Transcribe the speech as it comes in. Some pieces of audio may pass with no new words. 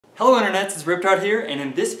Hello internets, it's RipTard here, and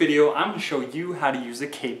in this video I'm going to show you how to use a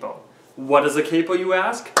capo. What is a capo, you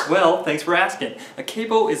ask? Well, thanks for asking. A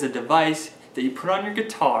capo is a device that you put on your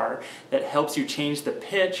guitar that helps you change the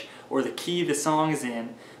pitch or the key the song is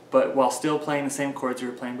in, but while still playing the same chords you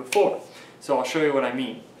were playing before. So I'll show you what I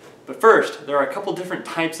mean. But first, there are a couple different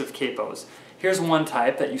types of capos. Here's one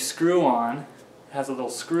type that you screw on. It has a little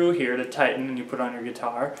screw here to tighten and you put on your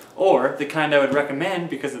guitar. Or the kind I would recommend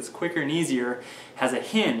because it's quicker and easier, has a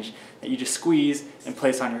hinge that you just squeeze and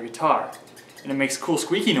place on your guitar. And it makes cool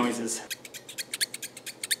squeaky noises.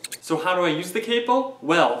 So how do I use the capo?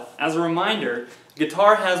 Well, as a reminder,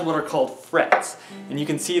 guitar has what are called frets. And you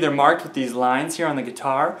can see they're marked with these lines here on the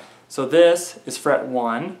guitar. So this is fret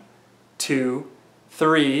 1, 2,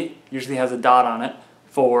 3, usually has a dot on it,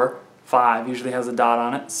 4, 5 usually has a dot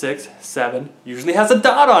on it, 6, 7 usually has a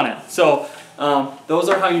dot on it. So those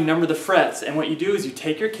are how you number the frets, and what you do is you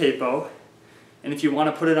take your capo, and if you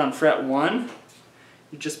want to put it on fret 1,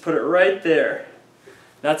 you just put it right there.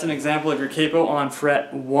 That's an example of your capo on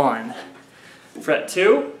fret 1. Fret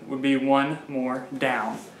 2 would be one more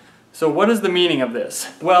down. So what is the meaning of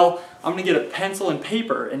this? Well, I'm going to get a pencil and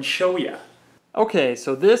paper and show you. Okay,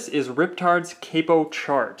 so this is RipTard's capo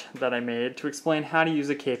chart that I made to explain how to use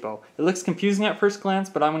a capo. It looks confusing at first glance,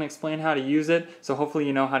 but I'm going to explain how to use it, so hopefully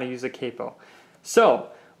you know how to use a capo. So,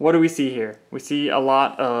 what do we see here? We see a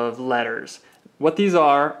lot of letters. What these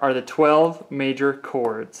are the 12 major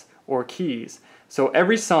chords, or keys. So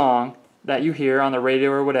every song that you hear on the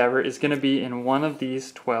radio or whatever is going to be in one of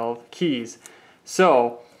these 12 keys.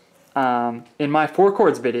 So, in my 4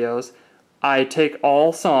 chords videos, I take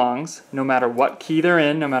all songs, no matter what key they're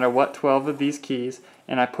in, no matter what 12 of these keys,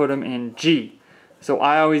 and I put them in G. So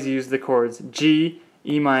I always use the chords G,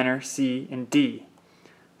 E minor, C, and D.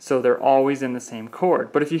 So they're always in the same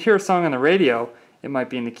chord. But if you hear a song on the radio, it might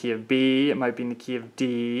be in the key of B, it might be in the key of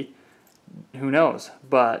D, who knows.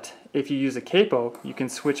 But if you use a capo, you can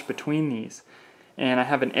switch between these. And I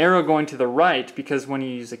have an arrow going to the right because when you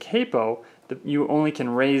use a capo, you only can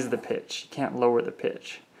raise the pitch, you can't lower the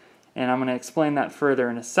pitch. And I'm going to explain that further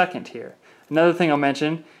in a second here. Another thing I'll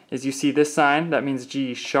mention is you see this sign, that means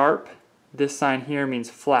G sharp. This sign here means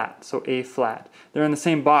flat, so A flat. They're in the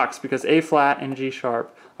same box because A flat and G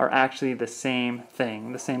sharp are actually the same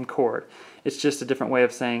thing, the same chord. It's just a different way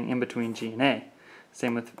of saying in between G and A.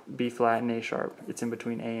 Same with B flat and A sharp. It's in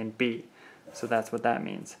between A and B. So that's what that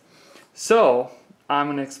means. So I'm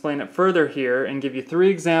going to explain it further here and give you 3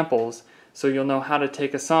 examples so you'll know how to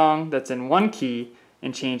take a song that's in one key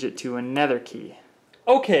and change it to another key.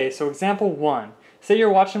 Okay, so example 1. Say you're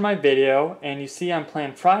watching my video and you see I'm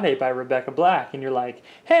playing Friday by Rebecca Black and you're like,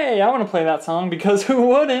 hey, I want to play that song because who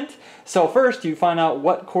wouldn't? So first you find out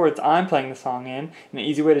what chords I'm playing the song in, and the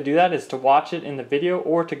easy way to do that is to watch it in the video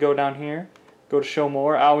or to go down here, go to show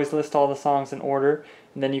more. I always list all the songs in order,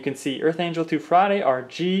 and then you can see Earth Angel to Friday are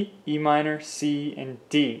G, E minor, C, and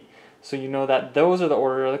D. So you know that those are the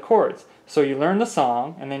order of the chords. So you learn the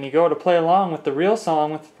song, and then you go to play along with the real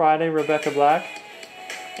song with Friday, Rebecca Black,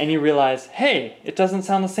 and you realize, hey, it doesn't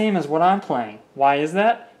sound the same as what I'm playing. Why is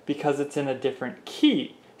that? Because it's in a different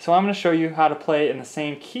key. So I'm going to show you how to play in the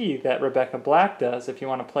same key that Rebecca Black does if you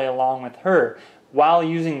want to play along with her while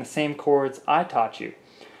using the same chords I taught you.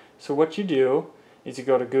 So what you do is you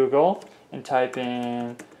go to Google and type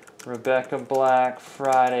in Rebecca Black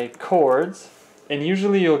Friday chords. And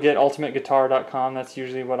usually you'll get ultimateguitar.com. That's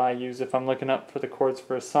usually what I use if I'm looking up for the chords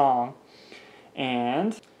for a song.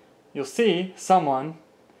 And you'll see someone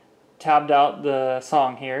tabbed out the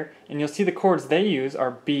song here, and you'll see the chords they use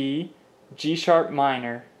are B, G sharp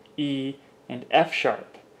minor, E, and F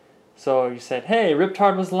sharp. So you said, hey,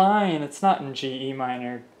 RipTard was lying. It's not in G, E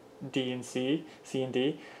minor, D, and C, C and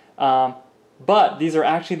D. But these are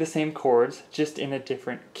actually the same chords, just in a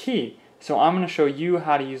different key. So I'm going to show you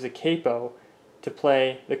how to use a capo to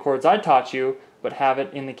play the chords I taught you, but have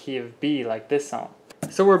it in the key of B, like this song.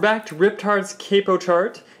 So we're back to RipTard's capo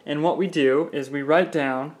chart, and what we do is we write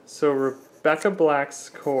down, so Rebecca Black's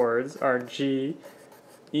chords are G,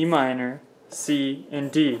 E minor, C,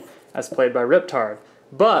 and D, as played by RipTard.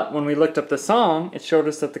 But when we looked up the song, it showed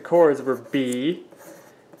us that the chords were B,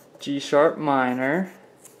 G sharp minor,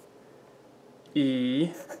 E,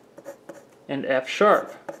 and F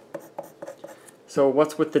sharp. So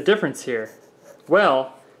what's with the difference here?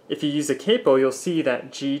 Well, if you use a capo, you'll see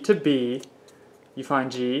that G to B, you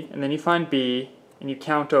find G, and then you find B, and you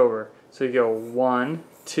count over. So you go 1,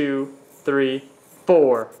 2, 3,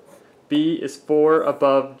 4. B is 4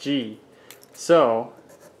 above G. So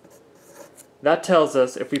that tells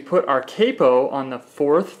us if we put our capo on the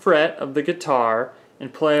 4th fret of the guitar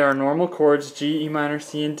and play our normal chords G, E minor,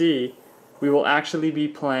 C, and D, we will actually be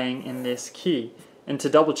playing in this key. And to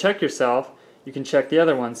double check yourself, you can check the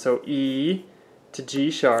other one. So E to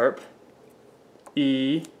G sharp,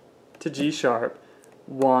 E to G sharp,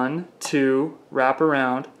 1, 2, wrap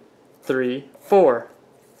around, 3, 4.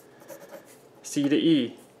 C to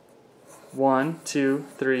E, 1, 2,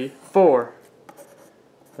 3, 4.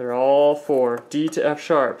 They're all 4. D to F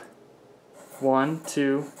sharp, 1,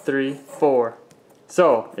 2, 3, 4.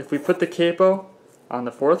 So if we put the capo on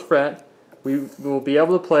the 4th fret, we will be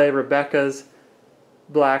able to play Rebecca's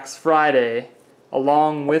Black's Friday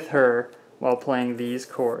along with her while playing these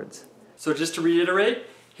chords. So just to reiterate,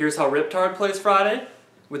 here's how RipTard plays Friday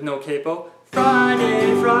with no capo.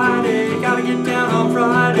 Friday, Friday, gotta get down on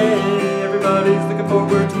Friday. Everybody's looking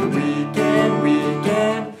forward to the weekend,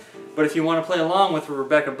 weekend. But if you want to play along with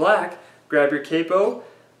Rebecca Black, grab your capo,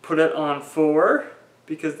 put it on 4,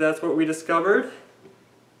 because that's what we discovered.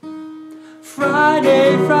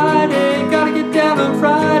 Friday, Friday, gotta get down on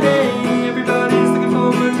Friday. Everybody's looking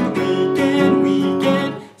forward to the weekend,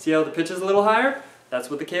 weekend. See how the pitch is a little higher? That's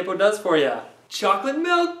what the capo does for you. Chocolate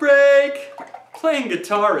milk break! Playing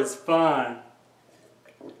guitar is fun.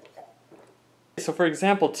 So for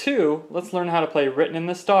example 2, let's learn how to play Written in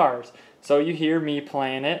the Stars. So you hear me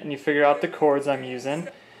playing it and you figure out the chords I'm using,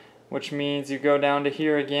 which means you go down to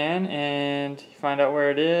here again and you find out where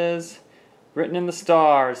it is. Written in the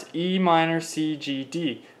Stars, E minor, C, G,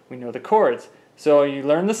 D. We know the chords. So you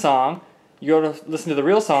learn the song, you go to listen to the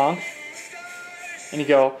real song, and you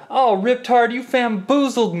go, oh, RipTard, you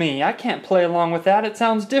bamboozled me. I can't play along with that. It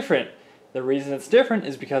sounds different. The reason it's different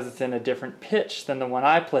is because it's in a different pitch than the one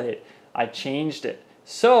I played. I changed it.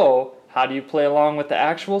 So, how do you play along with the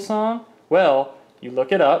actual song? Well, you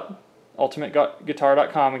look it up,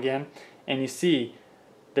 ultimateguitar.com again, and you see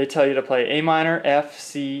they tell you to play A minor, F,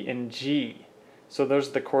 C, and G. So those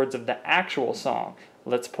are the chords of the actual song.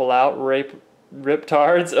 Let's pull out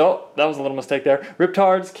RipTard's, oh, that was a little mistake there,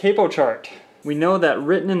 RipTard's capo chart. We know that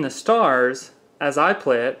Written in the Stars, as I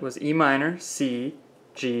play it, was E minor, C,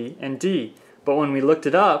 G, and D. But when we looked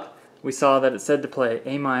it up, we saw that it said to play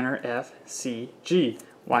A minor, F, C, G.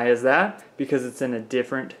 Why is that? Because it's in a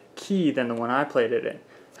different key than the one I played it in.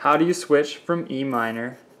 How do you switch from E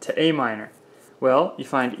minor to A minor? Well, you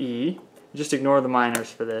find E, just ignore the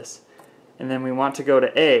minors for this, and then we want to go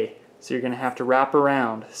to A, so you're going to have to wrap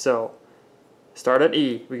around. So, start at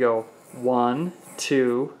E, we go 1,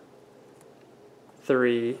 2,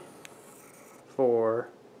 3, 4,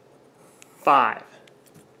 5.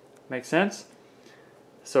 Make sense?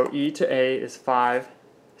 So E to A is 5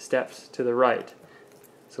 steps to the right.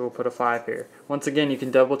 So we'll put a 5 here. Once again, you can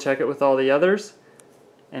double check it with all the others,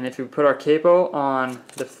 and if we put our capo on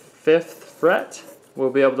the 5th fret,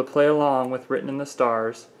 we'll be able to play along with Written in the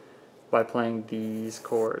Stars by playing these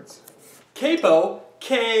chords. Capo,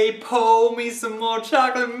 capo me some more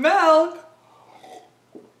chocolate milk.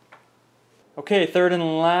 Okay, third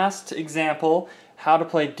and last example, how to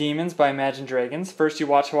play Demons by Imagine Dragons. First you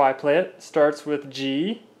watch how I play it. Starts with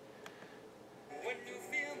G,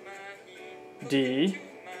 D,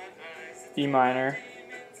 E minor,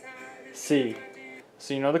 C.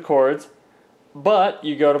 So you know the chords. But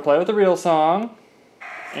you go to play with the real song,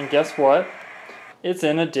 and guess what? It's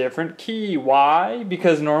in a different key. Why?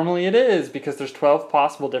 Because normally it is, because there's 12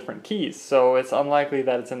 possible different keys, so it's unlikely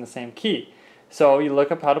that it's in the same key. So you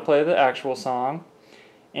look up how to play the actual song,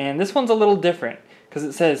 and this one's a little different, because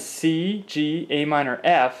it says C, G, A minor,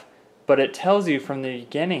 F, but it tells you from the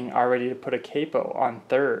beginning already to put a capo on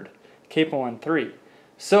 3rd, capo on 3.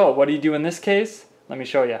 So what do you do in this case? Let me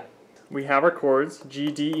show you. We have our chords,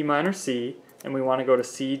 G, D, E minor, C, and we want to go to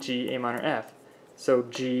C, G, A minor, F. So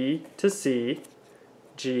G to C,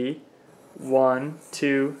 G, 1,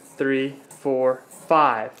 2, 3, 4,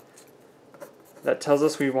 5. That tells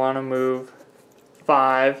us we want to move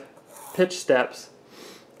 5 pitch steps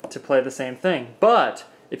to play the same thing. But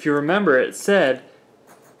if you remember, it said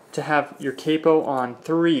to have your capo on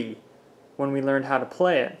 3 when we learned how to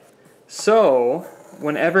play it. So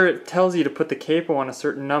whenever it tells you to put the capo on a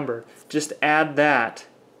certain number, just add that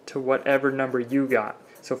to whatever number you got.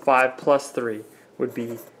 So 5 plus 3 would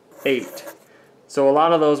be 8. So a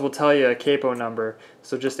lot of those will tell you a capo number,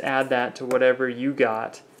 so just add that to whatever you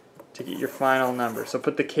got to get your final number. So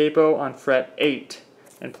put the capo on fret 8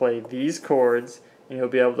 and play these chords, and you'll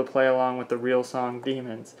be able to play along with the real song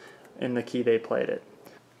Demons in the key they played it.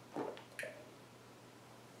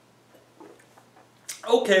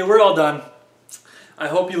 Okay, we're all done. I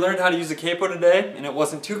hope you learned how to use a capo today and it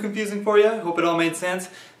wasn't too confusing for you. I hope it all made sense.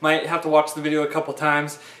 Might have to watch the video a couple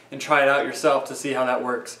times and try it out yourself to see how that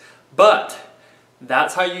works. But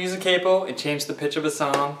that's how you use a capo and change the pitch of a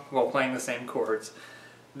song while playing the same chords.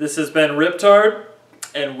 This has been RipTard,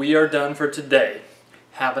 and we are done for today.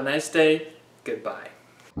 Have a nice day. Goodbye.